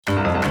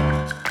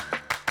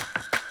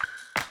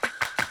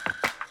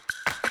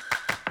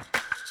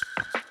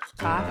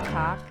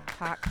talk.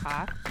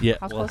 Yeah,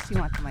 How well- close do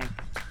you want the mic?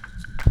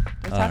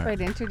 Do I talk right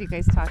into it? Do you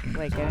guys talk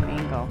like at an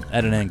angle?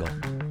 At an angle.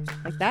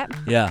 Like that?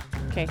 Yeah.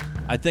 Okay.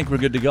 I think we're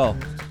good to go.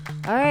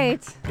 All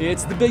right.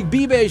 It's the Big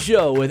B-Bay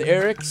Show with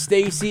Eric,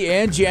 Stacy,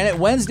 and Janet.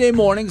 Wednesday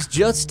mornings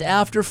just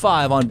after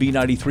 5 on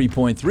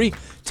B93.3.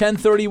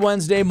 10:30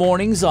 Wednesday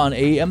mornings on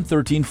AM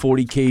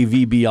 1340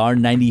 KVBR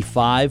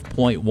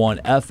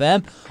 95.1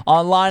 FM.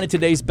 Online at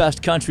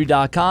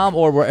today'sbestcountry.com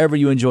or wherever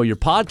you enjoy your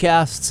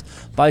podcasts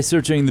by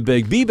searching the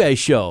Big B-Bay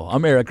Show.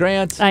 I'm Eric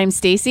Grant. I'm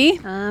Stacy.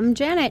 I'm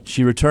Janet.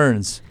 She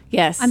returns.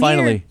 Yes.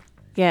 Finally.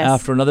 Yes.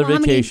 After another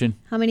vacation.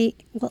 How many?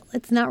 Well,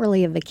 it's not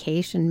really a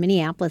vacation.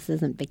 Minneapolis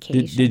isn't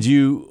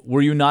vacation.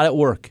 Were you not at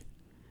work?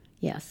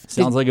 Yes.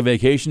 Sounds like a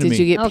vacation to me. Did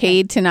you get Okay.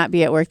 paid to not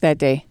be at work that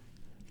day?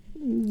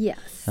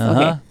 Yes.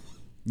 Okay.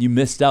 You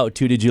missed out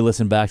too. Did you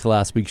listen back to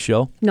last week's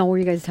show? No, were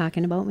you guys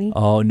talking about me?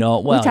 Oh, no.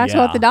 Well, we talked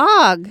yeah. about the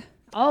dog.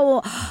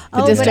 Oh,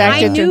 but I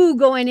distracted knew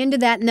going into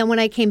that, and then when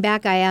I came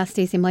back, I asked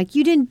Stacey, I'm like,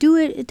 you didn't do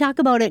it, talk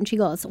about it, and she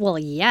goes, well,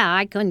 yeah,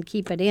 I couldn't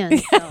keep it in.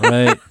 So.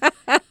 Right.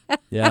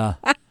 Yeah.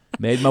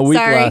 Made my week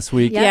Sorry. last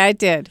week. Yeah, it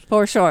did.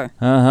 For sure.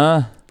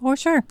 Uh-huh. For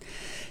sure.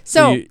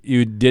 So So,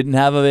 you didn't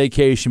have a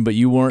vacation, but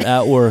you weren't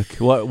at work.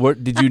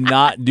 What did you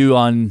not do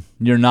on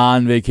your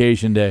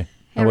non-vacation day?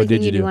 Or what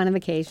Everything did you do? on a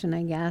vacation,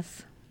 I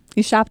guess.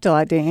 you shopped a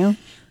lot, didn't you?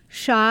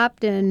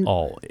 Shopped and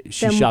Oh,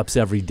 she Then- shops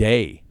every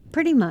day.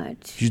 pretty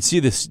much. You should see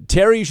this,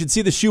 Terry. You should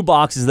see the shoe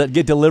boxes that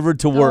get delivered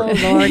to work.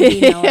 Oh, Lord,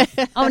 you know.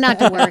 Oh, not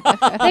to work.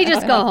 They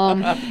just go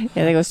home. Yeah,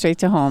 they go straight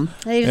to home.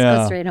 They just Yeah.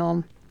 go straight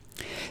home.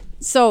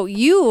 So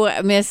you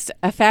missed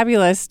a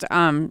fabulous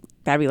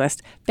party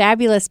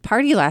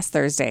last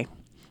Thursday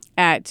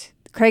at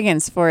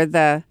Craigan's for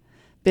the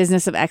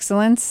Business of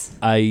Excellence.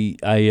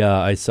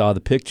 I saw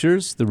the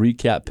pictures, the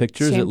recap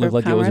pictures. It Chamber looked of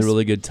like it was a Commerce.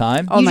 really good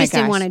time. Oh you my just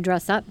didn't gosh. want to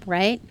dress up,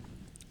 right?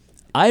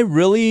 I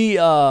really,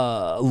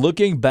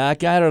 looking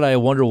back at it, I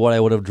wonder what I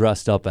would have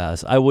dressed up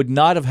as. I would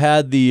not have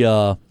had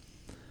the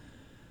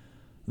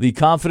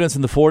confidence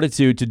and the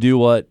fortitude to do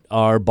what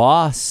our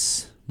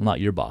boss, not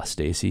your boss,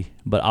 Stacy,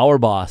 but our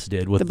boss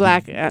did with The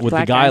black with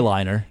black the guy guy.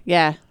 liner.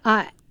 Yeah.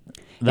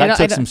 That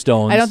took some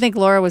stones. I don't think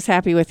Laura was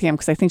happy with him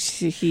because I think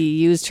he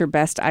used her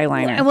best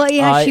eyeliner. Well,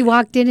 yeah, she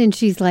walked in and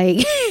she's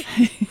like,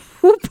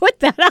 who put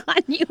that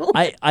on you?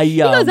 he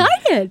goes, I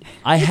did.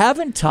 I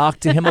haven't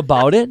talked to him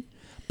about it,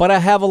 but I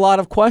have a lot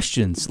of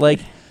questions.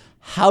 Like,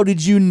 how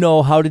did you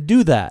know how to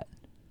do that?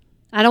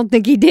 I don't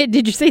think he did.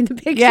 Did you see the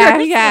picture?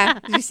 Yeah.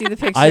 Did you see the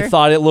picture? I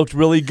thought it looked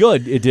really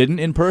good. It didn't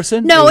in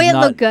person? No, was it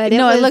not- looked good.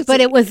 No, it was, looked-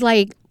 but it was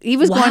like he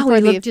was wow, going for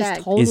he the looked just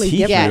effect. totally Is he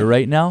different. here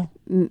right now?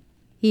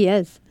 He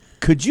is.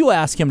 Could you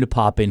ask him to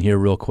pop in here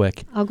real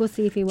quick? I'll go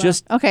see if he will.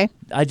 Okay.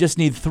 I just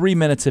need 3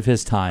 minutes of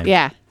his time.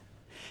 Yeah.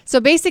 So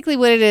basically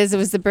what it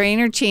was the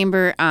Brainerd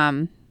Chamber,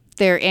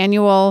 their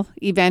annual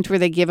event where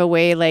they give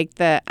away like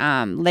the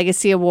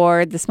Legacy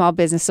Award, the Small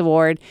Business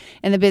Award,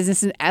 and the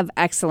Business of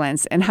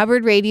Excellence. And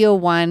Hubbard Radio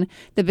won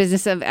the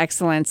Business of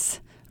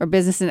Excellence or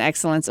Business and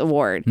Excellence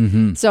Award.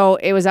 Mm-hmm. So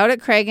it was out at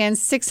Craigan's,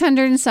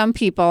 600 and some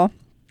people.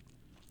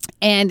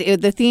 And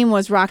the theme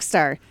was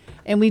Rockstar.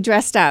 And we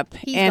dressed up.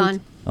 He's and,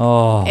 gone.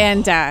 Oh.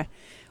 And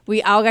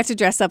we all got to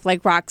dress up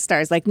like rock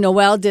stars. Like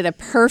Noelle did a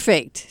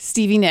perfect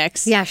Stevie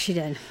Nicks. Yeah, she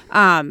did.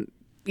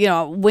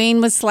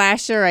 Wayne was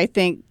Slasher. I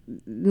think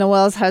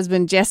Noelle's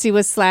husband Jesse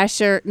was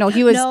Slasher. No,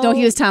 he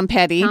was Tom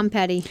Petty. Tom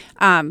Petty.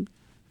 Did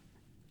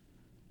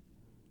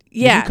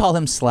Yeah, you call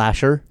him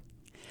Slasher?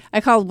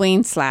 I called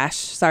Wayne Slash.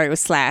 Sorry, it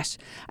was Slash.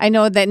 I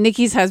know that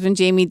Nikki's husband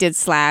Jamie did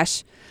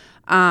Slash.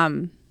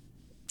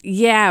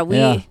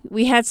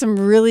 We had some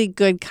really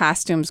good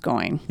costumes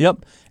going.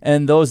 Yep.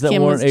 And those that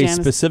Kim weren't was a Janice.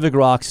 specific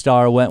rock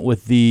star went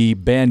with the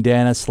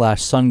bandana /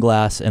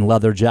 sunglass and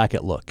leather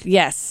jacket look.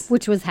 Yes.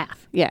 Which was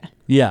half. Yeah.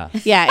 Yeah.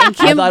 Yeah, and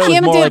Kim, I thought it was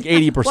Kim more did like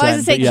 80%, Well, I was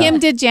gonna say but yeah. Kim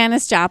did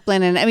Janis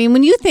Joplin, and I mean,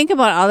 when you think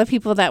about all the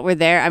people that were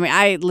there, I mean,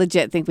 I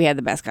legit think we had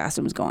the best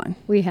costumes going.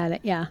 We had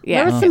it, yeah.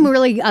 Yeah. There were some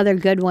really other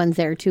good ones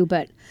there, too,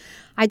 but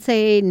I'd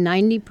say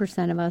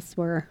 90% of us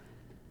were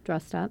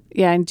dressed up.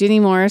 Yeah, and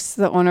Ginny Morris,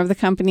 the owner of the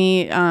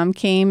company,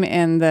 came,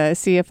 and the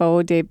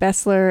CFO Dave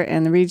Bessler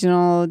and the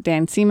regional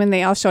Dan Seaman.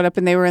 They all showed up,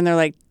 and they were in their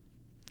like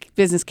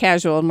business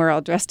casual, and we're all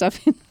dressed up.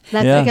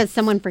 That's Yeah. because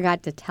someone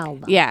forgot to tell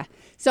them. Yeah.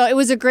 So it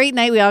was a great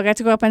night. We all got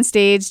to go up on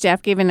stage.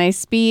 Jeff gave a nice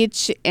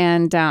speech,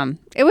 and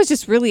it was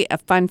just really a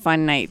fun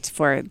night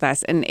for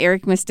us. And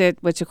Eric missed it,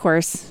 which, of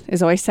course,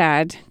 is always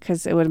sad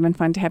because it would have been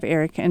fun to have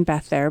Eric and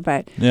Beth there.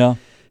 But Yeah.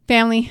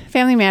 family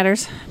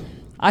matters.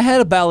 I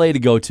had a ballet to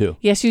go to.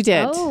 Yes, you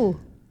did. Oh,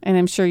 And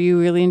I'm sure you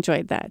really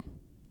enjoyed that.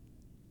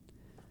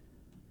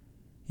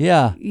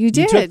 Yeah. You You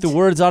took did. the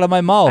words out of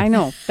my mouth. I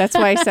know. That's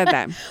why I said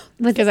that.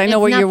 Because I know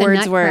it's what not your the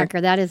words were.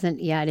 Nutcracker. That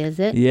isn't yet, is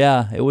it?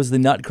 Yeah. It was the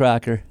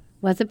Nutcracker.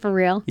 Was it for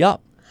real?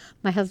 Yep.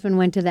 My husband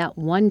went to that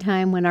one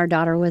time when our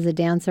daughter was a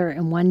dancer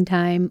and one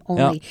time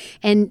only.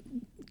 And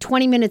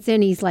 20 minutes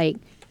in, he's like,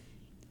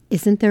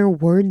 isn't there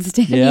words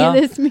to Yeah.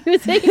 any of this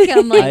music?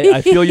 I'm like,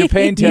 I feel your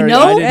pain, Terry. No.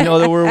 I didn't know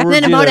there were words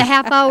then about either. a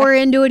half hour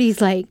into it, he's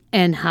like,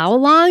 and how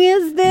long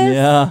is this?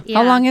 Yeah.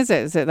 How long is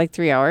it? Is it like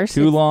 3 hours?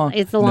 Too long.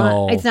 It's a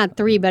long. No. It's not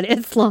 3, but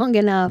it's long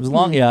enough. It was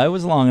long. Yeah, it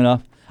was long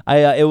enough.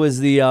 It was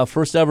the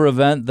first ever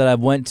event that I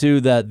went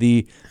to that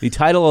the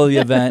title of the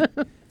event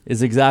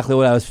is exactly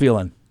what I was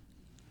feeling.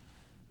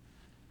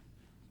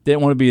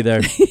 Didn't want to be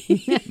there.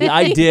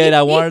 I did.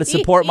 I wanted to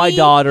support my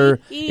daughter.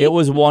 It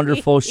was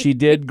wonderful. She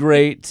did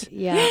great.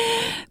 Yeah.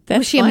 That's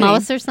Was she funny. a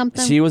mouse or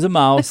something? She was a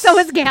mouse. So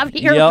was Gabby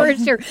here Yep.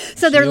 for sure.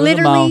 So they're She was a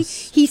literally,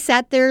 mouse. he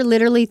sat there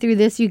literally through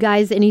this, you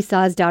guys, and he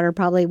saw his daughter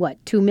probably,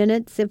 2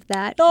 minutes, if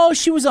that? No,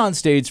 she was on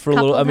stage for a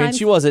little. Couple I mean, times?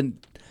 she wasn't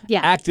Yeah.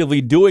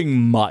 actively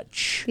doing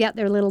much. Yeah,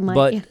 they're little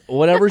money. But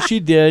whatever she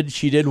did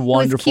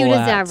wonderful. As cute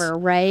acts. as ever,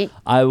 right?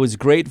 I was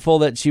grateful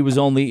that she was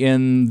only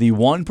in the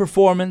one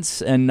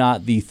performance and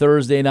not the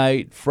Thursday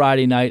night,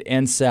 Friday night,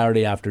 and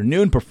Saturday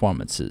afternoon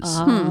performances.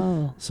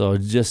 Oh. So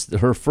just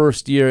her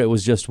first year, it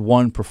was just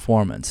one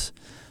performance,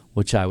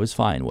 which I was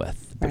fine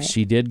with. But Right.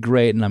 she did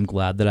great, and I'm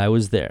glad that I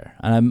was there.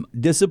 And I'm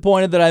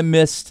disappointed that I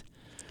missed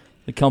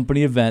the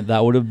company event.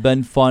 That would have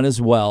been fun as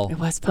well. It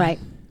was fun. Right.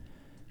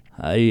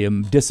 I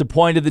am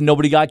disappointed that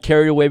nobody got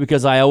carried away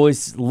because I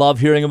always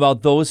love hearing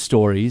about those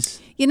stories.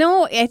 You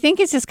know, I think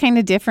it's just kind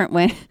of different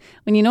when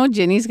you know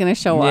Ginny's going to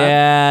show up.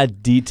 Yeah,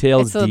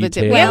 details, It's a little bit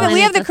details. Yeah, but and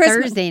we have it's the a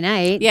Christmas- Thursday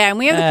night. Yeah, and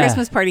we have the Yeah.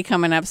 Christmas party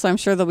coming up, so I'm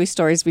sure there'll be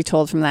stories to be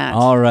told from that.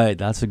 All right,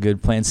 that's a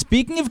good plan.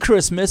 Speaking of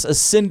Christmas, a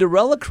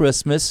Cinderella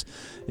Christmas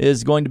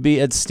is going to be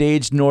at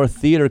Stage North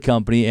Theater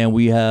Company, and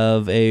we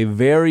have a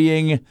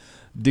varying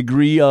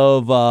degree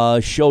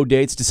of show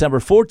dates, December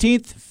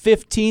 14th,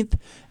 15th,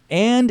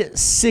 and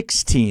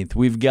 16th.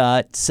 We've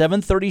got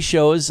 7:30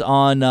 shows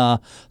on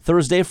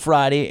Thursday,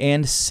 Friday,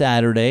 and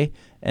Saturday,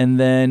 and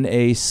then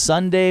a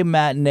Sunday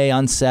matinee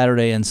on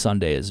Saturday and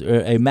Sundays,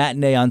 or a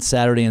matinee on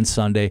Saturday and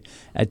Sunday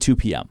at 2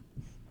 p.m.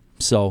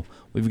 So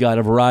we've got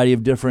a variety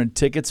of different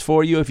tickets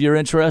for you if you're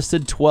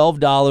interested.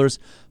 $12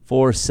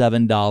 for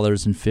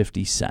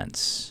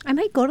 $7.50. I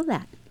might go to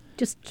that.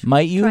 Just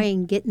Might you? try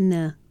and get in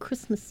the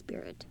Christmas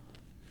spirit.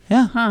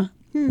 Yeah. Huh.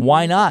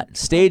 Why not?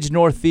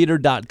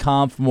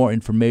 StageNorthTheater.com for more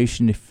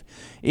information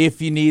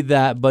if you need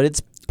that. But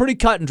it's pretty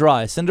cut and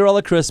dry.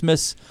 Cinderella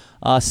Christmas,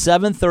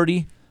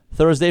 7:30,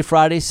 Thursday,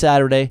 Friday,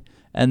 Saturday,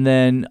 and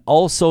then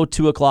also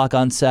 2 o'clock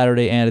on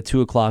Saturday and a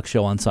 2 o'clock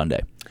show on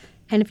Sunday.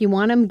 And if you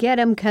want them, get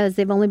them because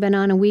they've only been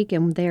on a week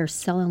and they're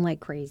selling like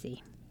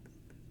crazy.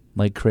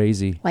 Like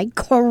crazy. Like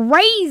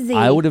crazy.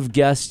 I would have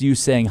guessed you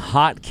saying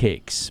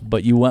hotcakes,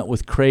 but you went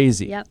with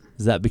crazy. Yep.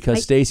 Is that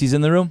because Stacy's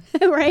in the room?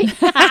 right?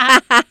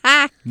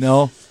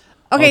 No.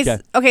 Okay, so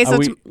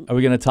are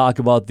we going to talk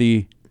about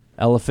the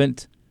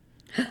elephant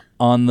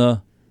on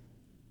the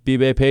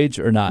B-Bay page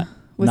or not?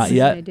 Not I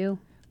yet. do.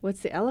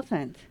 what's the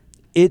elephant?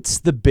 It's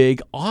the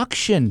big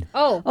auction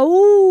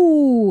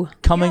Oh.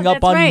 coming Yeah,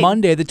 up that's on right.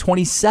 Monday, the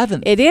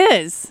 27th. It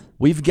is.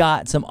 We've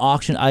got some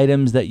auction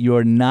items that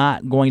you're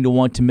not going to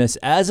want to miss.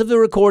 As of the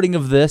recording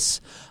of this,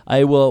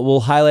 we'll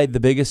highlight the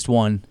biggest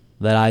one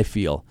that I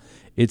feel.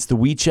 It's the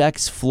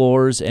WeChex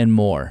Floors and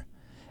More,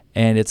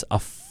 and it's a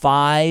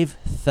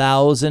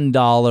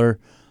 $5,000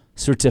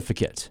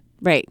 certificate.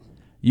 Right.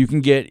 You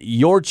can get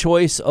your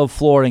choice of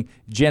flooring.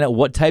 Janet,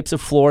 what types of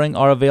flooring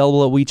are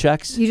available at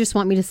WeChex? You just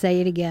want me to say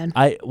it again.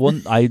 I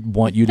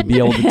want you to be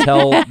able to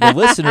tell the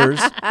listeners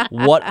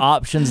what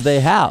options they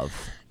have.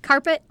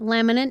 Carpet,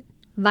 laminate,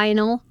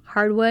 vinyl,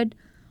 hardwood,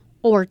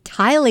 or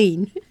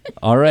tiling.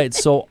 All right,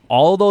 so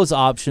all those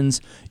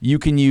options you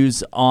can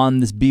use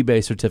on this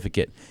B-Bay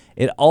certificate.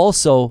 It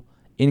also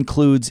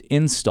includes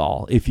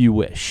install if you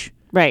wish.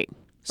 Right.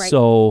 Right.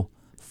 So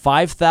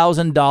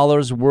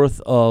 $5,000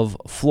 worth of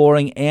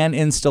flooring and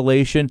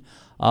installation.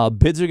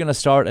 Bids are going to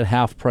start at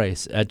half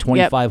price at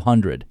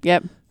 $2,500.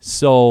 Yep.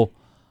 So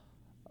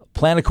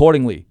plan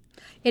accordingly.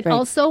 It Right.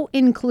 also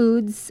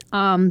includes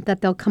that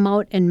they'll come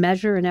out and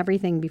measure and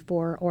everything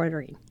before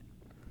ordering.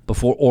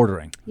 Before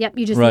ordering. Yep,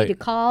 you just Right. need to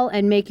call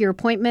and make your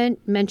appointment,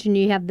 mention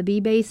you have the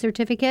B-Bay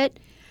certificate,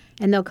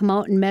 and they'll come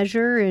out and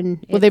measure. And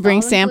Will they it's bring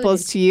all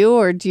samples included. to you,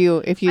 or do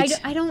you if you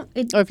I don't.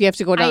 It, or if you have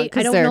to go down? I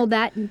 'cause don't they're- know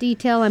that in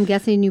detail. I'm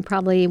guessing you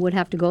probably would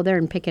have to go there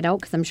and pick it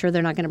out because I'm sure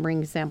they're not going to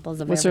bring samples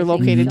of Which are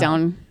everything. located So-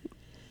 down In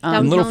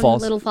Downtown Little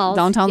Falls. Little Falls.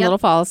 downtown Yep. Little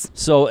Falls.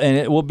 So, and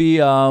it will be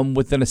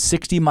within a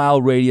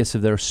 60-mile radius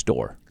of their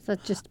store. So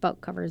it just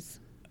about covers.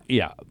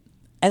 Yeah.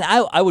 And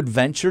I would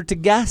venture to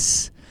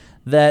guess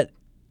that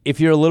if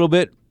you're a little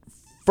bit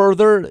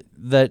further,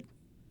 that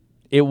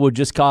it would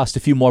just cost a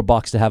few more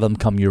bucks to have them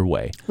come your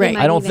way. Right.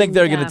 I don't think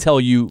they're going to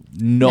tell you,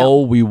 no,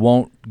 we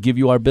won't give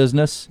you our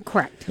business.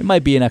 Correct. It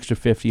might be an extra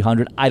 $50,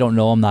 $100. I don't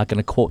know. I'm not going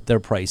to quote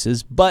their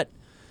prices, but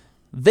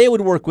they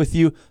would work with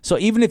you. So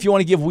even if you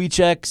want to give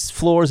WeChex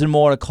Floors and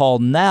More a call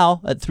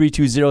now at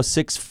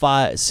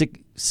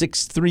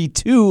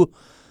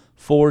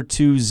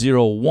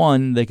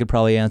 320-632-4201, they could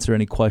probably answer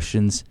any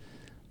questions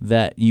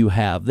that you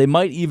have. They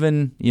might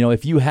even,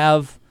 if you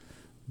have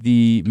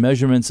the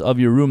measurements of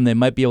your room, they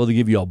might be able to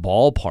give you a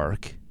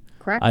ballpark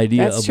Correct.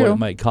 idea That's of true. what it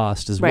might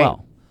cost as Right.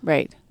 well.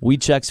 Right.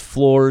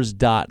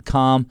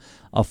 WeChecksFloors.com.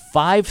 A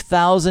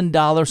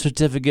 $5,000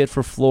 certificate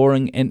for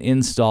flooring and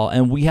install.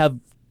 And we have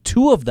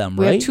 2 of them,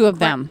 We right? have 2 of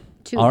them.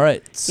 Two. All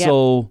right.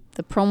 So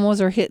The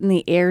promos are hitting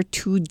the air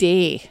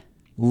today.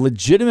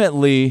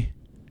 legitimately,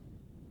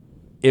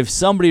 if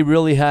somebody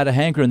really had a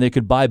hankering, they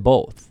could buy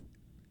both.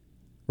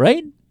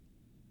 Right?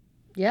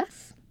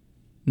 Yes.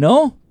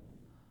 No?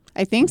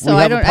 I think so. We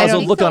I have don't. a I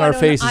puzzled don't. look on our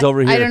faces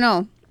over here. I don't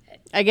know.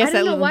 I guess I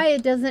don't that know why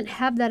it doesn't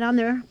have that on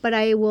there, but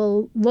I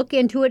will look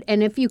into it.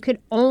 And if you could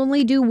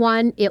only do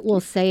one, it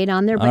will say it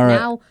on there. But All right.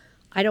 now,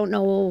 I don't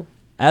know.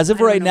 As of I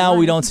don't right know now, why.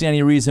 we don't see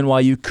any reason why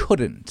you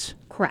couldn't.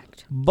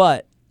 Correct.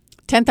 But,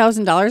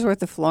 $10,000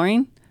 worth of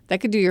flooring that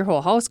could do your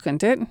whole house,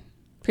 couldn't it?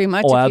 Pretty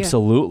much. oh, if you-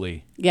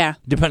 absolutely. Yeah.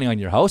 Depending on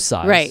your house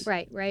size. Right.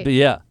 Right. But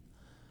yeah.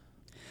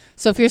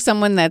 So if you're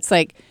someone that's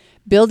like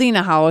building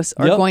a house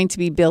or Yep. going to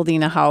be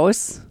building a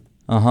house,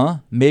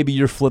 Maybe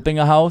you're flipping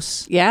a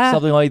house. Yeah.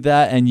 Something like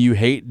that, and you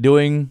hate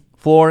doing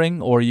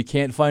flooring or you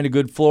can't find a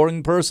good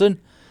flooring person,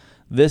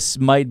 this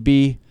might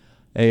be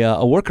a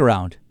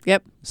workaround.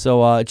 yep.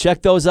 So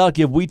check those out.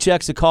 Give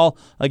WeChecks a call.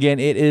 Again,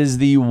 it is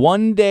the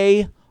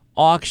one-day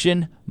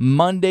auction,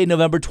 Monday,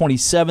 November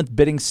 27th.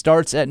 Bidding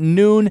starts at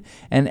noon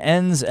and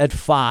ends at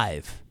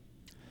 5.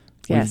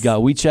 Yes. We've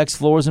got WeChecks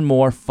Floors and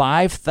More,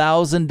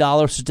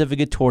 $5,000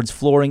 certificate towards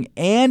flooring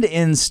and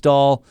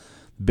install.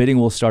 Bidding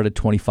will start at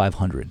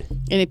 $2,500.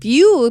 And if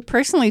you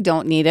personally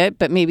don't need it,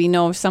 but maybe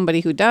know of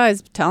somebody who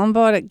does, tell them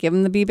about it. Give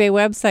them the B-Bay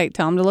website.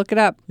 Tell them to look it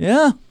up.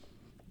 Yeah.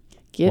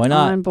 Get Why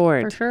not? on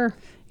board. For sure.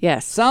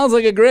 Yes. Sounds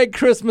like a great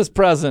Christmas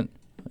present.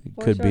 It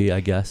could sure. be,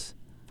 I guess.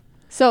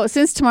 So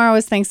since tomorrow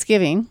is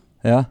Thanksgiving,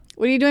 Yeah.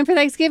 what are you doing for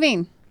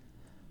Thanksgiving?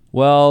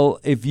 Well,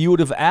 if you would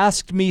have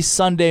asked me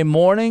Sunday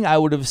morning, I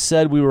would have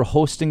said we were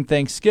hosting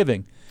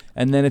Thanksgiving.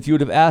 And then if you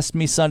would have asked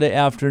me Sunday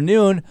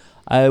afternoon,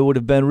 I would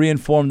have been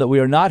reinformed that we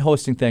are not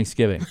hosting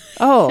Thanksgiving.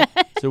 Oh.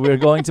 So we are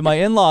going to my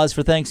in-laws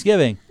for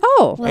Thanksgiving.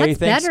 Oh. Well, a that's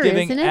better,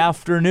 Thanksgiving isn't it?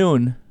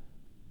 afternoon.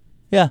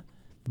 Yeah.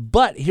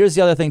 But here's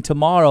the other thing.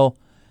 Tomorrow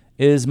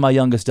is my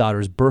youngest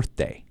daughter's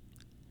birthday.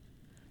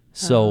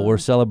 So Oh. we're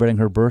celebrating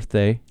her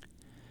birthday.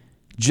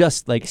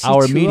 Just like Is she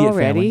our 2 immediate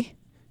already? family.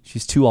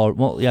 She's 2 already.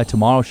 Well, yeah,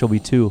 tomorrow she'll be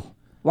 2.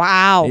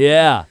 Wow.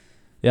 Yeah.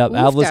 Yeah,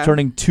 Avla's Oofta.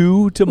 turning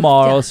 2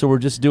 tomorrow, Oofta. so we're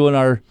just doing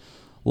our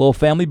little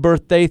family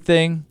birthday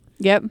thing.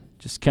 Yep.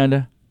 Just kind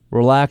of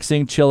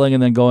relaxing, chilling,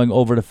 and then going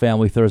over to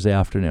family Thursday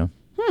afternoon.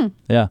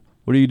 Yeah.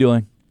 What are you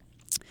doing?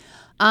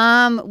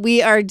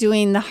 We are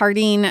doing the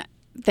Harding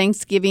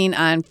Thanksgiving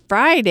on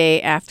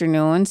Friday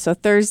afternoon. So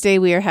Thursday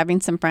we are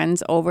having some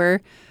friends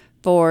over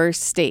for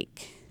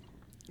steak.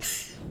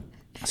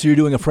 So you're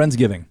doing a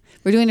Friendsgiving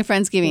We're doing a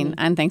Friendsgiving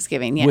on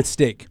Thanksgiving. Yeah. with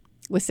steak.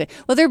 With steak.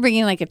 Well, they're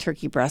bringing like a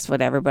turkey breast,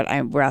 whatever, but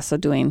we're also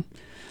doing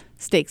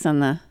steaks on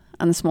the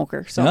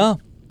smoker. So Oh,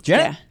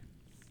 Janet? yeah.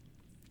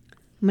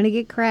 I'm going to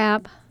get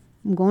crap.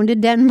 I'm going to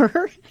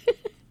Denver.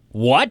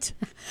 What?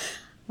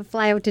 I'll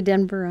fly out to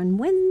Denver on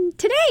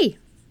today.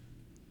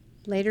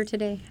 Later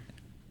today.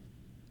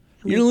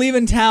 You're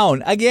leaving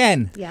town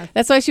again. Yeah.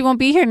 That's why she won't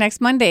be here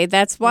next Monday.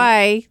 That's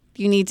why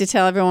you need to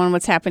tell everyone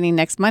what's happening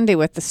next Monday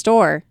with the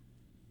store.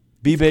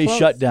 B-Bay closed.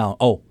 shut down.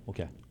 Oh,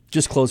 okay.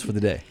 Just closed for the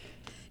day.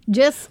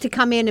 Just to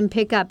come in and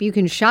pick up. You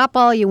can shop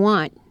all you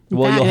want. In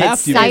Well, you'll fact, have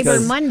it's to Cyber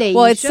because- Monday.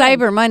 Well, you it's should.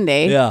 Cyber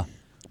Monday, Yeah.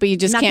 but you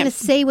just I'm not going can't.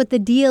 to say what the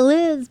deal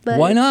is, but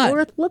Why not? it's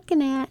worth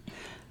looking at.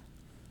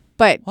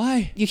 But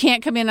Why? you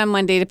can't come in on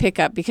Monday to pick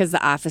up because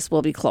the office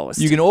will be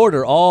closed. You can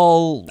order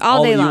all day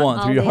that you long. want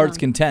All through your day heart's long.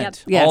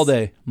 content. Yep. Yes. All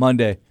day,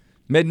 Monday,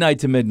 midnight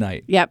to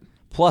midnight. Yep.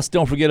 Plus,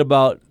 don't forget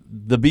about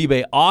the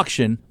B-Bay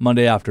auction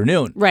Monday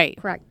afternoon. Right.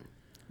 Correct.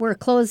 We're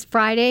closed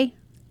Friday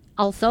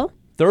also.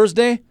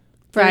 Thursday?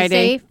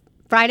 Friday.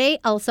 Friday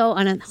also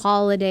on a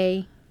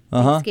holiday.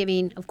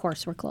 Thanksgiving, of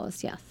course, we're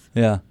closed, yes.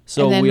 Yeah.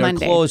 So And then we are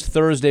Monday. closed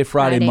Thursday,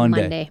 Friday,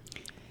 Monday.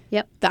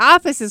 Yep. The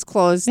office is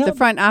closed. The Yep.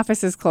 front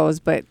office is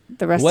closed, but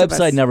the rest of us.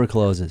 Website never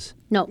closes.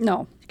 No.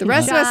 No. The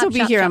rest of us will be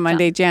Shop, here shop, on shop.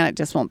 Monday. Janet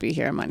just won't be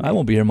here on Monday. I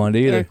won't be here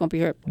Monday either. Eric won't be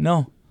here.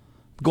 No.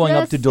 Going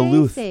up to Just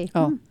Duluth. say.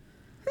 Oh.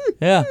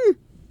 Yeah.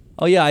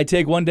 Oh, yeah. I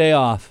take one day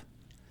off.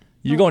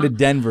 You're going to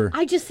Denver.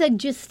 I just said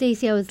just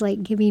Stacy. I was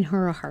like giving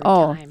her a hard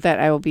Oh, time. that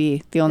I will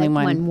be the only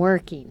Like one one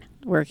working.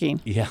 working.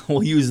 Yeah.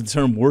 We'll use the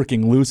term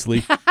working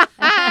loosely.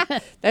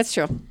 That's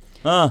true.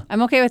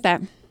 I'm okay with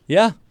that.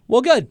 Yeah. Well,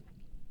 good.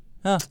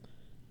 Huh.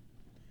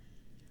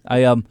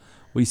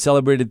 We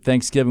celebrated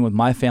Thanksgiving with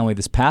my family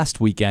this past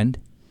weekend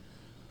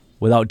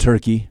without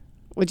turkey.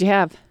 What'd you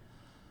have?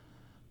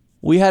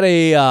 We had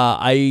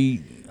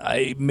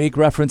I make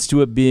reference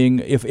to it being,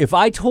 if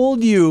I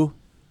told you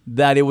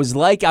that it was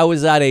like I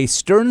was at a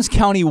Stearns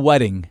County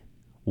wedding,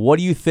 what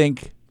do you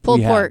think? Pulled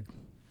we had? pork.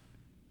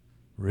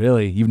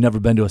 Really? You've never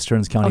been to a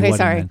Stearns County Okay, wedding?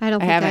 sorry. then? I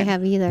don't I think I haven't.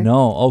 have either.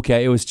 No.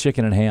 Okay. It was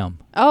chicken and ham.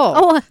 Oh.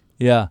 Oh,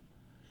 Yeah.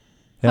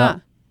 Yeah. Huh.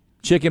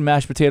 Chicken,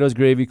 mashed potatoes,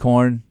 gravy,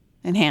 corn,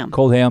 And ham.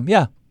 cold ham.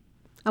 Yeah.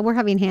 we're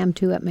having ham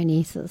too at my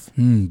niece's.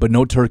 But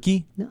no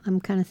turkey? No, I'm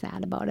kind of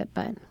sad about it,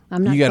 but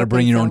I'm not. You got to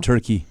bring cooking, your so- own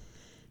turkey.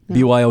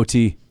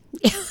 BYOT.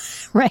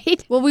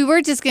 right? Well, we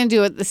were just going to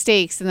do it the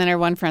steaks, and then our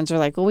one friends were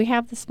like, "Well, we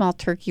have the small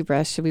turkey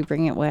breast. Should we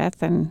bring it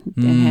with and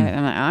have it?"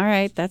 I'm like, "All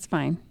right, that's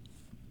fine."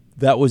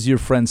 That was your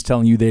friends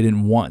telling you they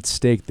didn't want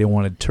steak; they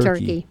wanted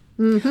turkey.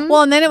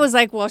 Well, and then it was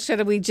like, "Well,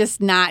 should we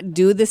just not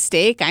do the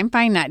steak?" I'm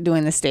fine not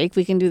doing the steak.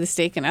 We can do the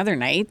steak another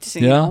night,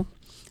 you know.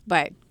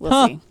 But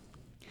we'll see.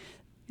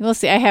 We'll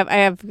see. I have.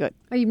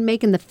 Are you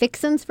making the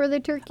fixins for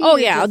the turkey? Oh or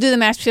yeah, I'll just- do the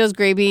mashed potatoes,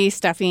 gravy,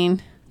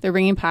 stuffing. They're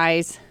bringing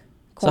pies.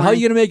 So how are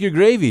you going to make your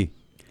gravy?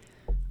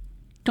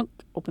 Don't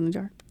open the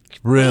jar.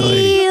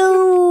 Really?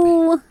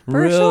 Ew.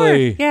 For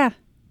Really? sure. Yeah.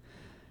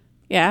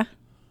 Yeah.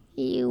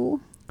 Ew.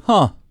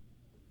 Huh.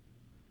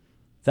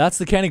 That's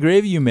the kind of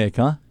gravy you make,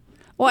 huh?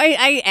 Well,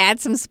 I add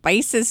some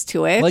spices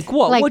to it. Like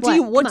what? Like what do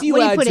you what? what Come do you on,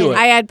 what do you add put to in? it?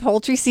 I add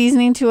poultry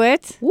seasoning to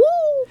it. Woo.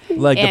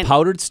 Like the and-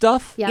 powdered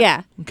stuff? Yeah.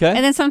 Yeah. Okay.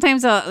 And then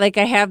sometimes I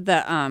have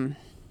the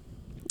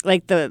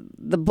like the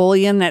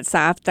bouillon that's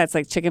soft, that's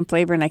like chicken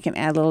flavor, and I can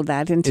add a little of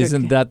that into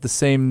Isn't that the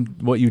same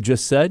what you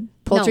just said?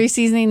 poultry No.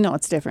 seasoning? No,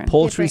 it's different.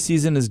 Poultry Different.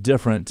 season is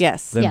different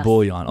Yes. than Yes.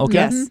 bouillon. Okay.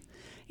 Yes.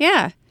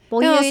 Yeah.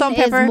 Bouillon A little salt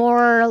and pepper. is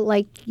more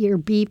like your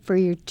beef or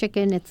your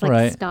chicken. It's like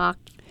Right. stock.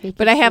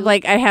 But I have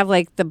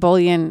like the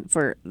bouillon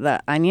for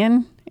the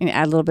onion and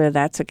add a little bit of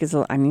that so it gives a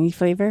little oniony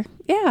flavor.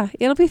 Yeah,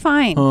 it'll be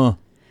fine. Huh.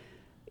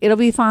 It'll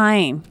be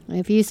fine.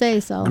 If you say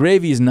so.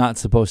 Gravy is not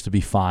supposed to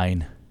be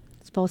fine.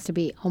 It's supposed to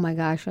be. Oh my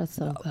gosh, that's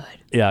so good.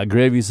 Yeah,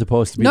 gravy is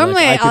supposed to be Normally,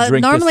 like, I could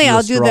drink this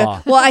I'll through do a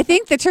straw. Well, I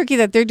think the turkey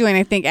that they're doing,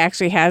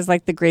 actually has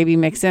like the gravy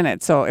mix in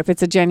it. So if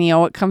it's a Jenny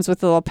O, it comes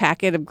with a little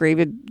packet of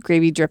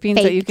gravy drippings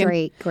that you Fake can.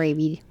 great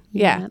gravy.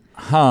 Yeah.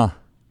 Huh.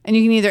 And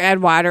you can either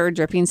add water or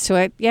drippings to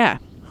it. Yeah.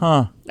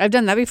 Huh. I've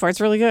done that before.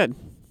 It's really good.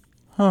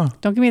 Huh.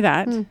 Don't give me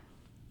that.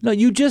 No,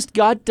 you just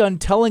got done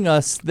telling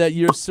us that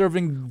you're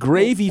serving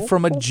gravy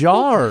from a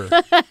jar.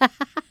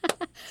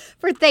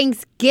 For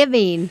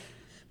Thanksgiving.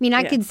 I mean,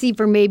 I Yeah. could see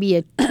for maybe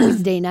a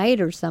Tuesday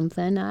night or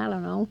something. I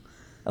don't know.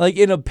 Like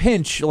in a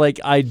pinch, like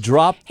I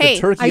dropped Hey,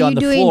 the Are turkey you on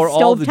the doing floor,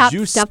 all the stovetop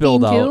juice stuffing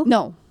spilled out. too?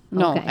 No.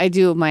 Okay. I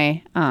do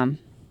my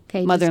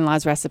Okay,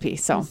 mother-in-law's recipe.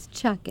 So just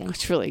chucking.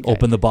 it's really good.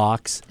 Open the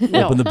box,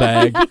 No. open the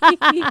bag,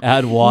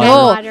 add water. No,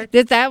 Water.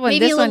 that one. Maybe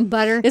this a little one,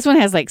 butter. This one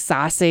has like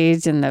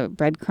sausage and the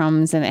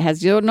breadcrumbs, and it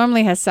has.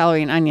 Normally has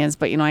celery and onions,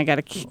 but I got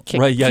to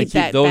Right, you gotta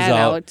keep those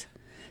out.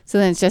 So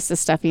then it's just the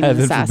stuffing and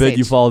Heaven the sausage. forbid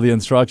you follow the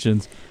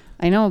instructions.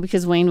 I know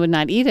because Wayne would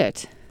not eat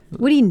it.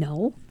 What do you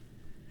know?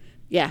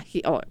 Yeah,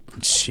 he's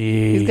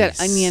Jeez. got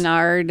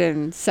onion-ard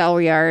and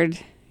celery-ard.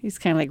 He's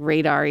kind of like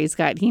radar.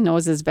 He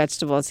knows his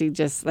vegetables. He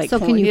just like So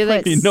can you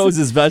like, put- He knows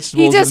his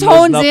vegetables. He just and knows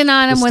hones enough in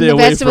on to him when stay the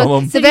away from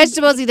vegetables him. the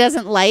vegetables he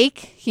doesn't like.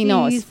 He Do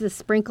knows you use the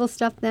sprinkle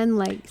stuff then,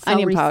 like onion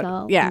celery powder.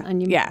 salt? Yeah, and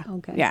onion, yeah,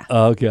 Okay. yeah.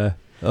 Okay.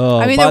 Oh,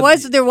 I mean,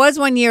 but- there was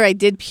one year I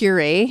did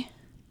puree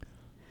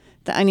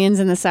the onions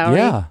and the celery.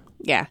 Yeah.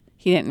 Yeah.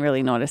 He didn't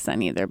really notice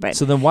then either. But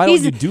So then why don't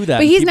he's- you do that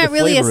But and he's keep not the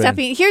really a flavor in?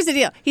 stuffing. Here's the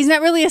deal. He's not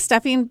really a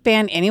stuffing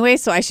fan anyway,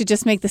 so I should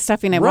just make the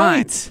stuffing I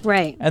want.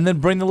 Right. And then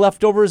bring the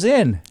leftovers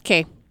in.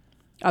 Okay.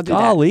 I'll do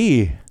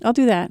Golly. that. I'll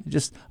do that.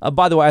 Just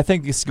by the way, I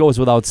think this goes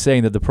without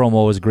saying that the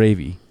promo is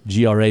gravy,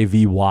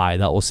 GRAVY.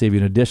 That will save you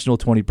an additional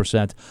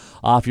 20%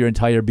 off your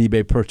entire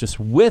B-Bay purchase,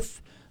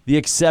 with the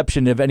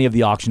exception of any of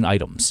the auction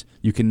items.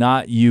 You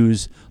cannot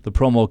use the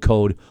promo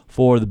code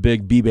for the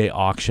big B-Bay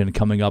auction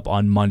coming up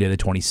on Monday the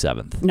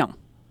 27th. No.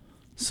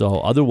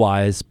 So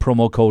otherwise,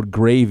 promo code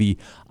GRAVY,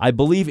 I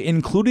believe,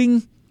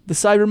 including the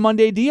Cyber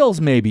Monday deals,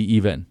 maybe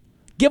even.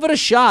 Give it a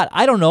shot.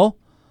 I don't know.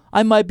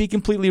 I might be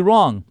completely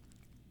wrong.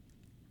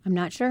 I'm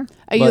not sure.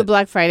 Are you a But-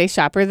 Black Friday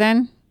shopper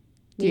then?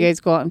 Do you guys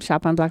go out and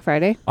shop on Black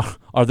Friday?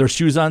 Are there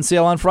shoes on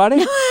sale on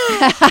Friday?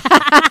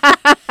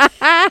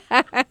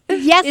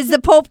 Yes. Is the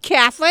Pope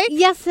Catholic?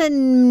 Yes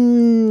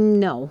and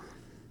no.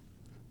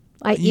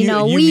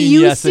 You we mean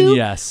used yes to and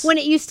yes. when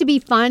it used to be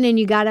fun and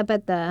you got up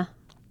at the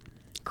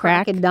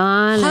Crack. crack of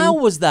dawn. How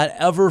And, was that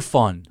ever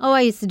fun?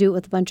 I used to do it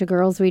with a bunch of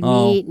girls. We'd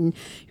Oh. meet and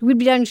we'd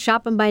be done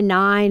shopping by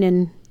 9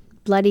 and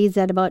bloodies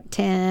at about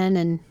 10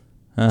 and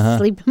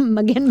sleep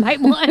again by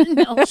 1.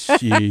 No.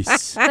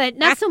 Jeez. But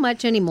not so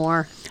much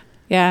anymore.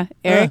 Yeah.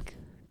 Eric?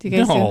 Do you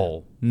guys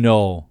do?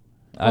 No.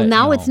 Well,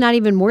 now it's not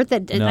even worth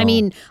it. No. I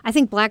mean, I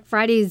think Black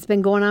Friday's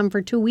been going on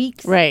for 2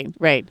 weeks. Right.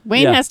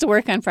 Wayne Yeah. has to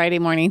work on Friday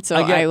morning, so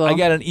I will. I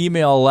got an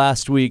email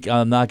last week.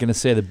 I'm not going to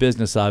say the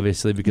business,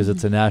 obviously, because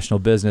it's a national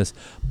business.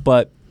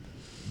 But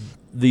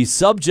the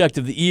subject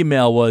of the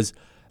email was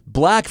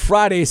Black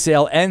Friday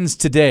sale ends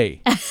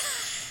today.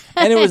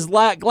 And it was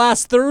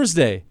last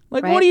Thursday.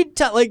 Like, what Right.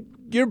 do you like?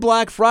 Your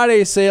Black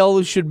Friday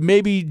sale should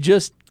maybe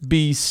just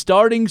be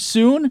starting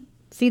soon?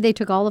 See, they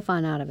took all the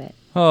fun out of it.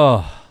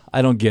 Oh,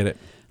 I don't get it.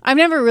 I've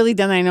never really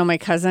done that. I know my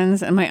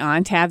cousins and my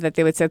aunt have that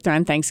they would sit there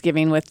on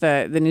Thanksgiving with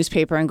the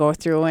newspaper and go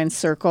through and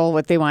circle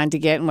what they wanted to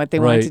get and what they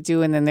wanted to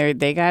do. And then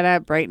they got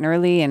up bright and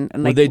early. And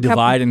Would they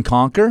divide and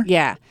conquer?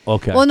 Yeah.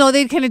 Okay. Well, no,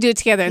 they'd kind of do it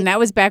together. And that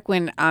was back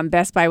when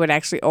Best Buy would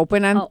actually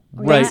open on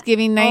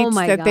Thanksgiving nights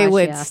that they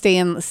would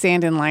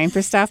stand in line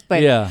for stuff.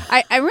 But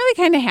I'm really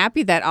kind of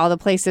happy that all the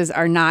places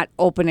are not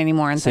open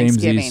anymore on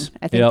Thanksgiving.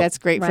 I think that's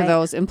great for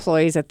those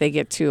employees that they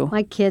get to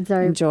My kids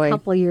are enjoy. a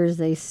couple of years,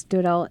 they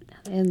stood out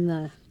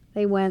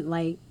they went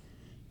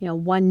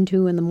 1,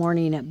 2 in the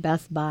morning at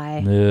Best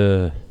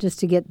Buy just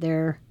to get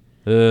their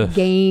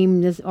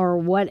game or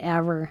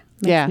whatever.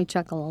 Makes me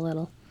chuckle a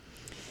little.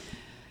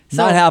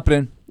 Not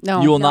happening.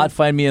 No. You will not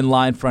find me in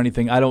line for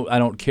anything. I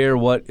don't care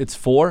what it's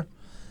for.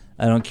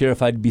 I don't care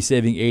if I'd be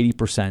saving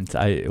 80%.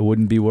 It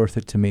wouldn't be worth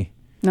it to me.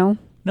 No?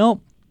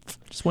 Nope.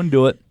 Just wouldn't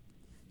do it.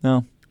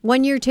 No.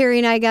 One year, Terry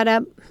and I got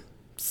up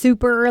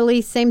super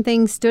early. Same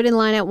thing. Stood in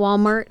line at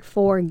Walmart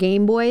for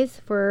Game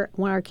Boys for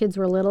when our kids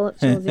were little. It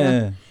shows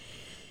you.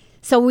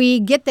 So we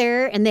get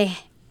there and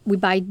we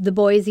buy the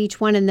boys each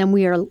one, and then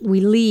we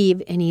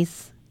leave. And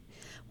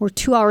we're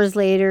 2 hours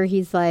later.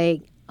 He's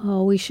like,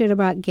 "Oh, we should have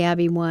brought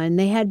Gabby one.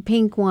 They had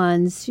pink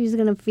ones. She's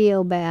gonna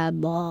feel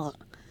bad." Blah.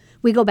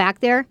 We go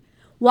back there.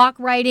 Walk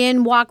right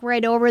in, walk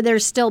right over.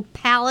 There's still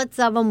pallets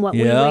of them.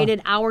 We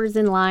waited hours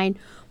in line.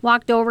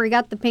 Walked over,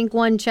 got the pink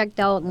one, checked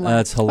out, and left.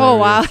 That's hilarious. Oh,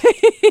 wow.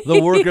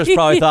 The workers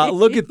probably thought,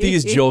 look at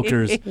these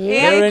jokers.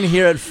 They're in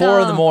here at 4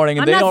 in the morning,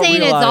 and they don't realize.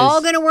 I'm not saying it's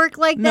all going to work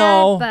like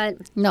that, but...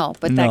 No,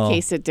 but that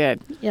case it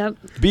did. Yep.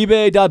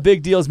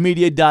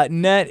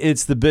 bbay.bigdealsmedia.net.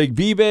 It's the Big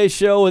B-Bay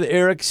Show with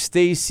Eric,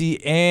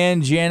 Stacy,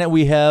 and Janet.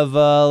 We have,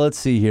 let's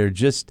see here,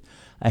 just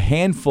a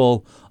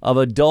handful of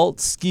adult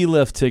ski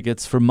lift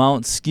tickets for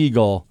Mount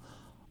Ski-Gull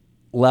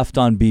left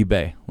on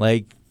B-Bay.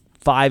 Like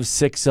 5,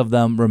 6 of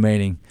them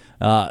remaining.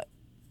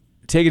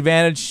 Take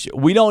advantage.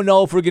 We don't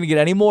know if we're going to get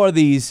any more of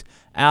these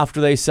after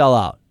they sell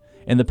out.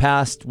 In the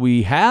past,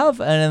 we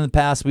have, and in the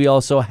past, we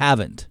also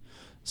haven't.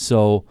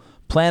 So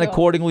plan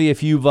accordingly.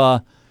 If you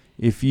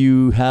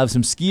have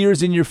some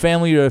skiers in your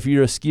family, or if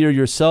you're a skier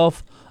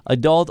yourself,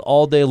 adult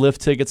all-day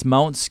lift tickets,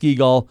 Mount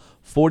Ski-Gull,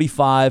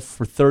 $45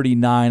 for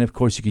 $39. Of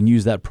course, you can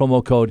use that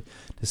promo code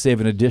to save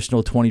an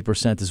additional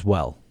 20% as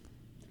well.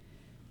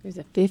 There's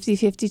a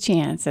 50-50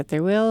 chance that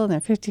there will, and a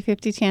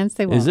 50-50 chance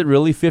they won't. Is it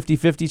really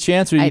 50-50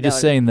 chance, or are you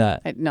just saying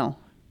that? No.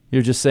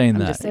 You're just saying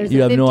that. There's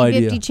you have no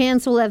idea. There's a 50-50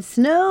 chance we'll have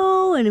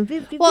snow, and a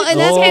 50-50 Well, and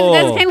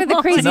that's kind of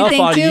the crazy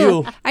thing, too.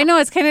 You. I know,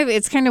 it's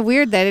kind of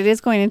weird that it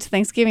is going into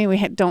Thanksgiving. We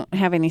don't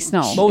have any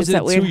snow. What was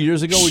it, 2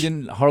 years ago? We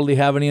didn't hardly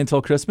have any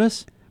until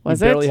Christmas? We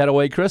barely had a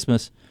white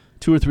Christmas.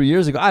 2 or 3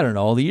 years ago. I don't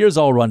know. The years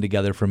all run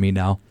together for me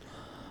now.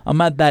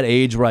 I'm at that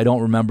age where I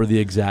don't remember the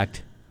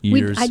exact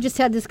years. I just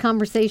had this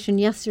conversation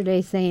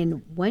yesterday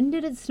saying, when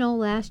did it snow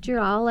last year?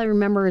 All I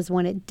remember is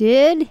when it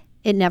did,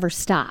 it never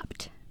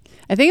stopped.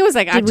 I think it was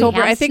like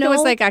October. I think it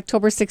was like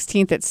October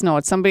 16th it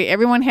snowed.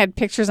 Everyone had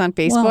pictures on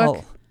Facebook.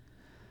 Well,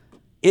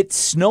 it's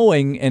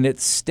snowing and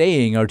it's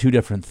staying are two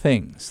different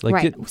things. Like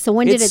right. So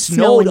when did it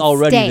snowed snow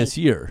already stay? this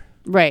year?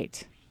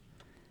 Right.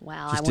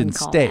 Well, just I wouldn't didn't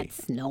call stay. that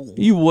snow.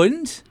 You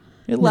wouldn't?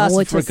 It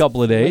lasted for a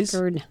couple of days.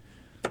 Flickered.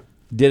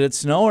 Did it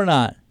snow or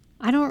not?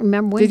 I don't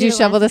remember. When did you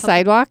shovel the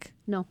sidewalk?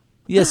 No.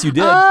 Yes, you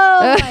did. Oh,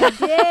 I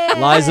did.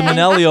 Liza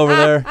Minnelli over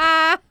there.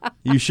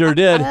 You sure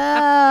did.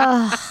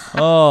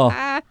 Oh.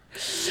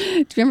 Do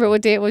you remember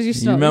what day it was you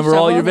snowed? You remember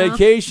all your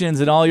vacations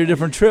and all your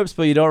different trips,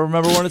 but you don't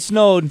remember when it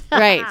snowed.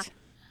 Right.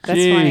 That's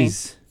funny.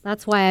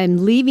 That's why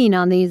I'm leaving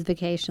on these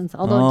vacations,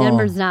 although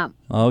Denver's not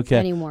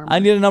anymore. I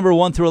need a number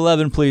 1 through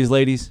 11, please,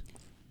 ladies.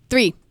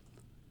 3.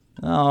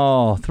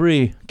 Oh,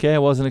 3. Okay, I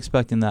wasn't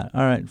expecting that.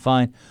 All right,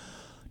 fine.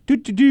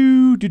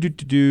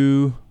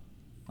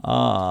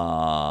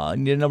 I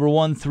need a number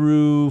 1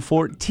 through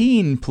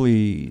 14,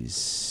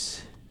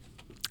 please.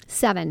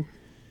 7.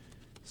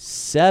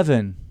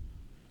 7.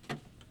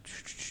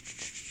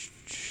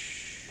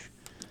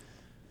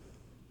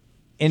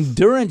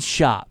 Endurance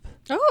Shop.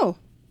 Oh.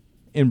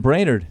 In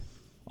Brainerd.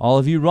 All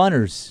of you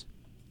runners,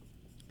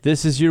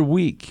 this is your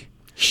week.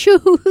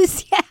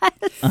 Shoes, yes.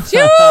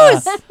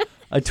 Shoes.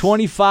 A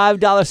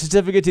 $25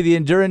 certificate to the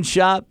Endurance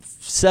Shop.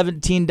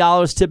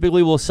 $17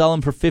 typically. We'll sell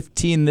them for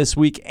 $15 this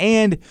week.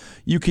 And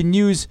you can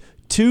use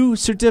 2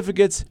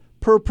 certificates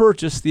per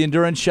purchase. The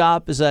Endurance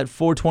Shop is at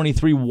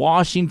 423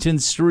 Washington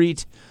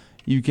Street.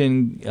 You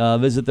can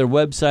visit their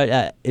website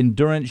at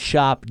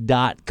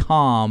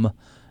enduranceshop.com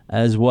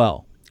as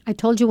well. I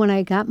told you when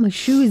I got my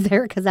shoes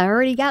there, because I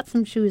already got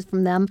some shoes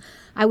from them,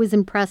 I was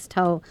impressed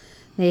how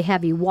they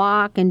have you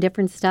walk and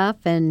different stuff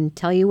and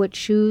tell you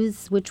which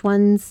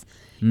ones,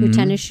 your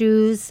tennis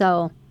shoes.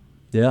 So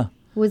yeah,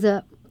 it was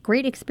a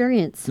great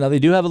experience. Now, they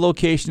do have a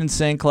location in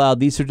St. Cloud.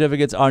 These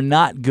certificates are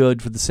not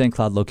good for the St.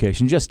 Cloud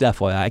location, just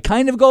FYI. It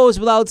kind of goes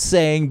without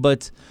saying,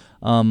 but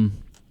yeah.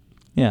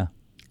 So just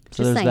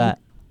there's saying. that.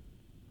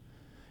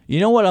 You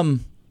know what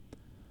I'm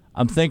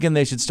thinking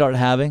they should start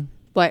having?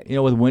 What? You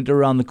know, with winter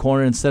around the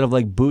corner, instead of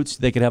like boots,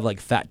 they could have like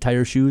fat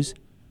tire shoes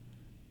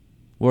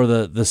where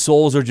the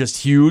soles are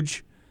just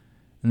huge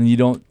and then you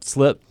don't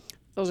slip.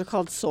 Those are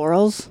called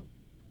sorrels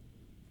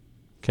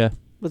Okay.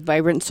 with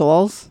vibrant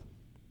soles.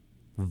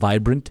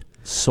 Vibrant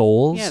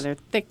soles. Yeah, they're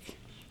thick.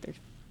 They're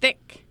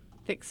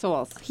thick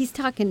soles. He's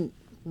talking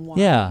wide.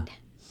 Yeah.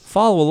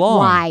 Follow along.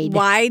 Wide.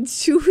 Wide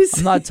shoes.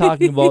 I'm not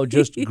talking about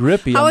just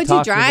grippy. How I'm would you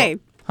talking drive?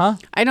 Huh?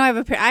 I know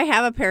I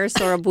have a pair of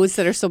sorrel boots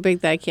that are so big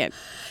that I can't.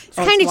 It's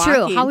kind of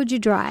true. How would you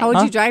drive? How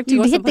would you drive to You'd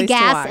go hit the someplace to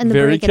gas walk? and the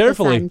Very brake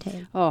carefully. at the same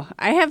time. Oh,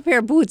 I have a pair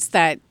of boots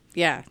that,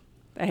 yeah,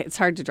 it's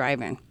hard to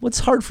drive in. What's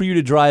hard for you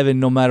to drive in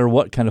no matter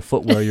what kind of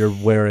footwear you're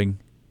wearing?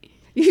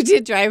 You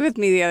did drive with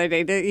me the other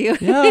day, didn't you?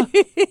 Yeah.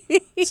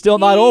 Still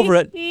not over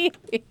it.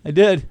 I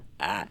did.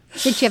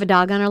 Did she have a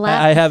dog on her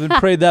lap? I haven't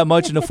prayed that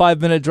much in a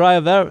 5-minute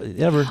drive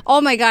ever,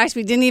 Oh my gosh,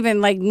 we didn't even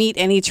meet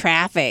any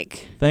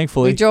traffic.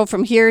 thankfully. We drove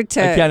from here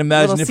to I can't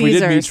imagine Little if we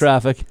did meet Caesars.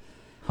 traffic,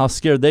 how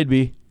scared they'd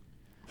be.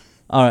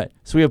 All right,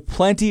 so we have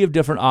plenty of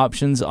different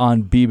options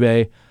on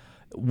B-Bay.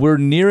 We're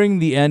nearing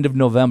the end of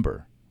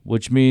November,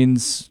 which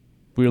means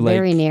we're like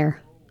Very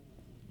near.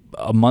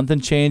 a month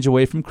and change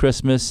away from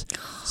Christmas.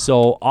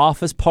 So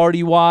office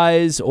party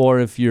wise, or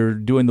if you're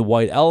doing the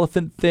white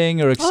elephant thing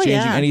or exchanging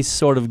yeah. any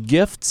sort of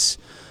gifts,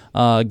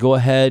 go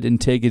ahead and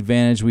take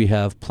advantage. We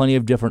have plenty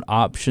of different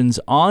options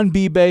on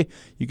B-Bay.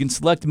 You can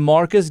select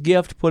Marcus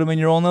gift, put them in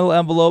your own little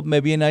envelope,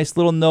 maybe a nice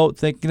little note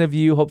thinking of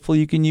you. Hopefully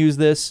you can use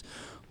this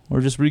or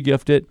just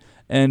regift it.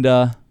 And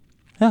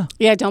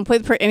Yeah, don't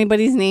put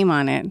anybody's name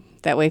on it.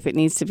 That way if it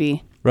needs to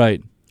be.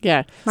 right.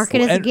 Yeah. Mark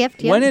it as a And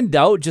gift. Yeah. When in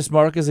doubt, just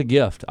mark as a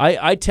gift.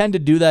 I tend to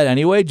do that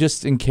anyway,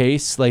 just in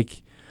case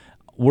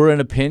we're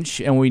in a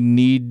pinch and we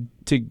need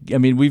to. I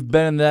mean, we've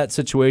been in that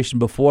situation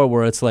before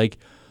where it's like,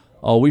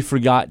 oh, we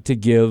forgot to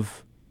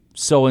give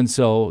so and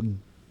so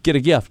get a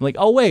gift. I'm like,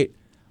 oh wait,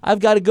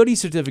 I've got a goodie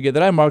certificate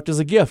that I marked as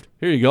a gift.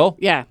 Here you go.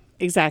 Yeah,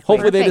 exactly.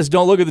 Hopefully they Perfect. just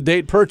don't look at the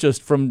date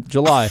purchased from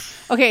July.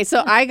 Okay,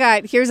 so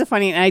here's a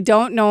funny, and I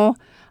don't know.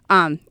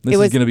 This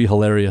is going to be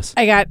hilarious.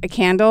 I got a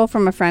candle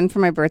from a friend for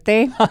my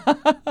birthday,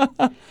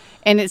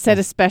 and it said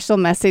a special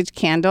message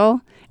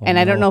candle. And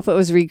I don't know if it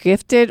was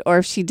regifted or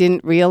if she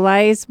didn't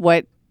realize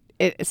what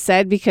it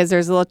said, because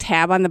there's a little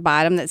tab on the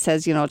bottom that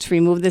says, to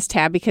remove this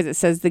tab, because it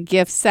says the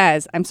gift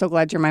says, "I'm so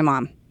glad you're my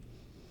mom."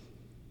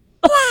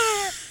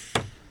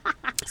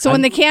 So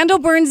when the candle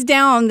burns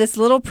down, this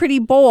little pretty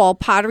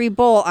pottery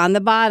bowl on the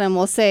bottom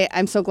will say,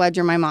 "I'm so glad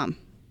you're my mom."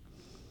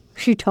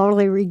 She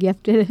totally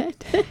regifted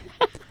it.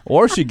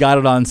 Or she got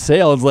it on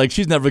sale. It's like,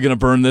 she's never going to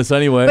burn this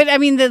anyway. But I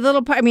mean, the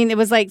little part, it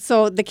was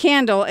so the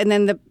candle, and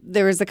then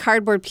there was a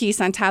cardboard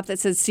piece on top that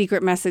says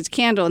secret message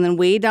candle. And then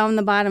way down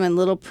the bottom in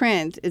little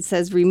print, it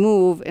says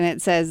remove, and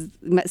it says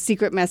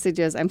secret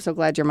messages. "I'm so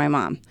glad you're my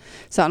mom."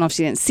 So I don't know if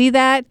she didn't see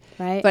that,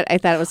 Right. but I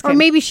thought it was Or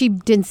maybe she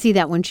didn't see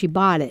that when she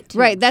bought it. too.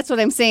 right. That's what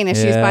I'm saying. If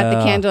she's bought the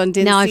Yeah. candle and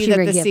didn't No, see she that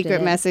the regifted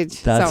secret it.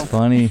 message. That's so.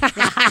 funny.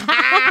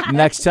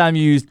 Next time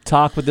you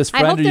talk with this I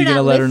hope friend, are you they're going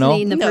to not let her know?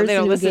 listening, the No, person they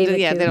don't who listen gave to it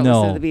yeah, to. they don't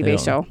No, listen to the they B-Bay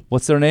don't. show.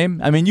 What's their name?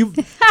 I mean, you've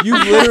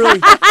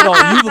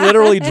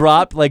literally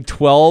dropped like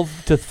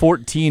 12 to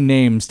 14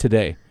 names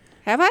today.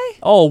 Have I?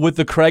 Oh, with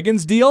the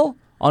Craigens deal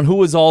on who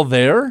was all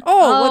there? Oh,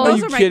 well, Are those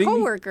you are my kidding me?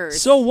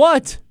 coworkers. So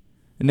what?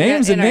 A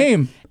name's a And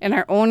name. And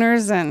our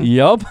owners and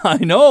Yup, I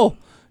know.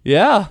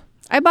 Yeah.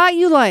 I bought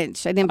you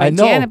lunch. I didn't buy I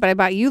know. Janet, but I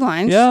bought you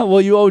lunch. Yeah,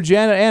 well, you owe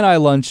Janet and I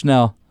lunch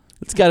now.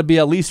 It's got to be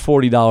at least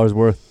 $40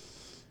 worth.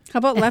 How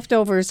about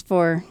leftovers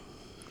from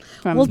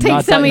We'll take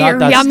Not some that- of not your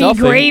that yummy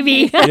stuffing.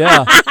 gravy.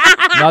 Yeah.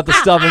 Not the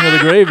stuffing or the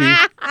gravy.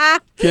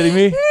 Kidding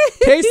me?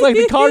 Tastes like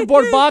the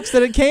cardboard box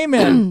that it came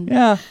in.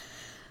 Yeah.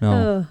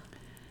 No.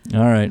 All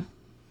right.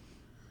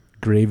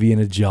 Gravy in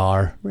a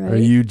jar. Are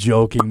Right. you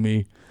joking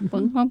me?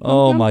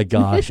 Oh my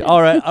gosh.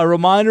 All right. A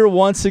reminder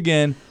once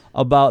again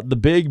about the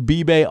big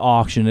B-Bay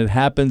auction. It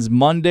happens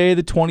Monday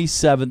the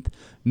 27th,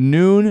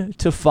 noon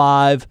to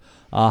 5,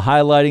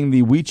 highlighting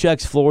the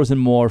WeChex Floors and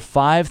More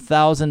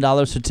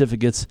 $5,000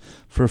 certificates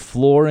for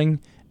flooring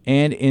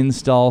and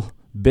install.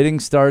 Bidding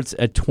starts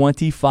at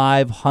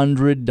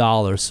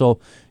 $2,500. So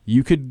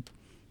you could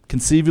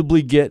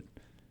conceivably get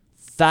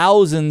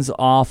thousands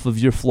off of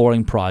your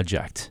flooring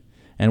project.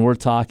 And we're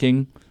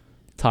talking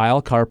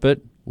tile,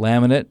 carpet,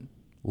 laminate,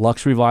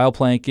 luxury vinyl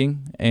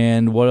planking,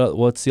 and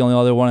what's the only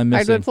other one I'm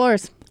missing? hardwood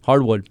floors.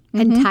 Hardwood.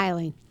 And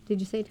tiling. Did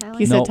you say tiling?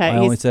 He said No, ti- I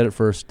only he's- said it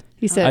first.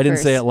 He said I didn't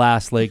first. say it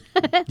last like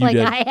you Like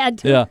did. I had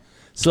to. Yeah.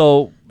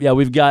 So, yeah,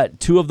 we've got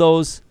 2 of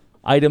those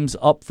items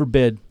up for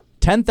bid.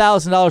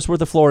 $10,000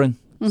 worth of flooring,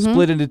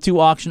 split into 2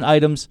 auction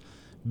items.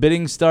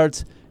 Bidding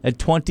starts at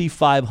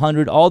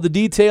 $2,500. All the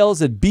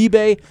details at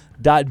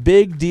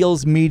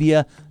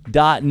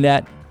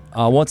bbay.bigdealsmedia.net.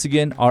 Once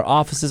again, our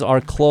offices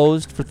are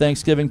closed for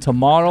Thanksgiving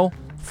tomorrow,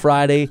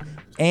 Friday,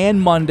 and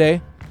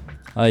Monday.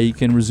 You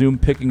can resume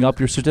picking up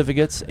your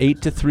certificates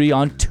 8 to 3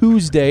 on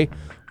Tuesday.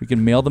 We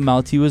can mail them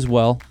out to you as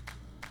well.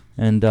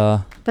 And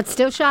But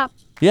still shop.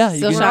 yeah, you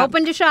Still can We're shop.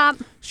 open to shop.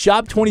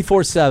 shop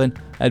 24/7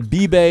 at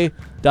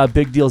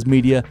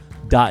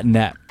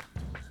bbay.bigdealsmedia.net.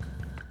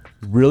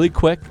 Really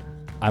quick,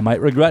 I might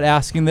regret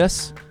asking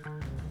this.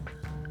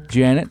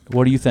 Janet,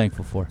 what are you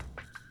thankful for?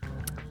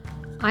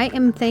 I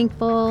am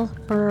thankful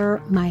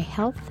for my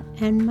health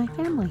and my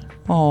family.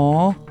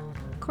 Aw.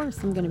 Of course,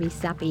 I'm going to be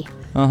sappy.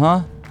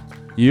 Uh-huh.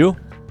 You?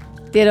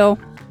 Ditto.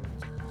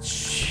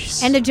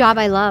 Jeez. And a job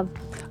I love.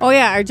 Oh,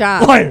 yeah, our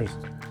job. Liars.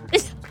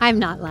 I'm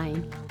not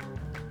lying.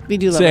 We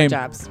do love Same. our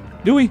jobs.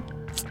 Do we?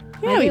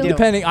 Yeah, we do.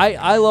 Depending.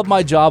 I love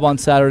my job on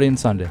Saturday and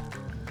Sunday.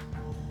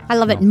 I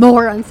love it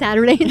more on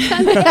Saturday and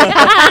Sunday.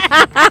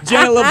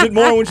 Janet loves it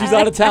more when she's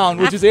out of town,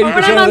 which is 80%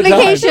 when I'm of on the time.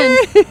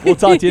 vacation. We'll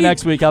talk to you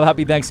next week. Have a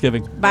happy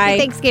Thanksgiving. Bye.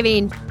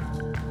 Thanksgiving.